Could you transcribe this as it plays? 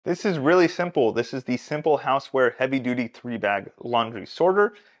This is really simple. This is the Simple Houseware Heavy Duty 3-Bag Laundry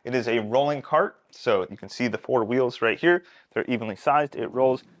Sorter. It is a rolling cart, so you can see the 4 wheels right here. They're evenly sized. It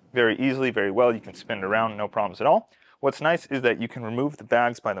rolls very easily, very well. You can spin it around, no problems at all. What's nice is that you can remove the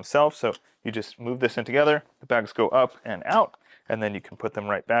bags by themselves, so you just move this in together, the bags go up and out, and then you can put them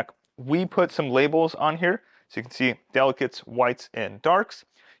right back. We put some labels on here, so you can see delicates, whites, and darks.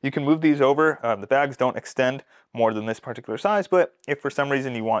 You can move these over. The bags don't extend more than this particular size, but if for some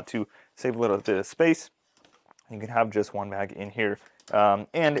reason you want to save a little bit of space, you can have just one bag in here.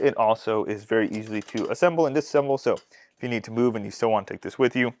 And it also is very easy to assemble and disassemble, so if you need to move and you still want to take this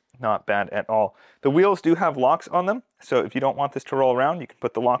with you, not bad at all. The wheels do have locks on them, so if you don't want this to roll around, you can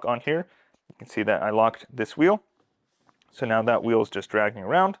put the lock on here. You can see that I locked this wheel, so now that wheel is just dragging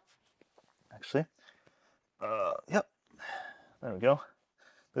around. Actually, yep, there we go.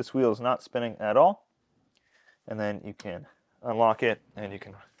 This wheel is not spinning at all. And then you can unlock it and you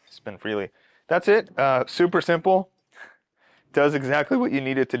can spin freely. That's it. Super simple. Does exactly what you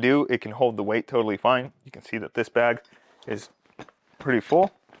need it to do. It can hold the weight totally fine. You can see that this bag is pretty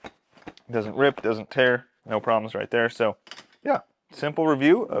full. It doesn't rip, doesn't tear, no problems right there. So yeah, simple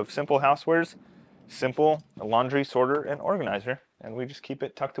review of Simple Houseware's simple laundry sorter and organizer. And we just keep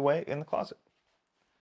it tucked away in the closet.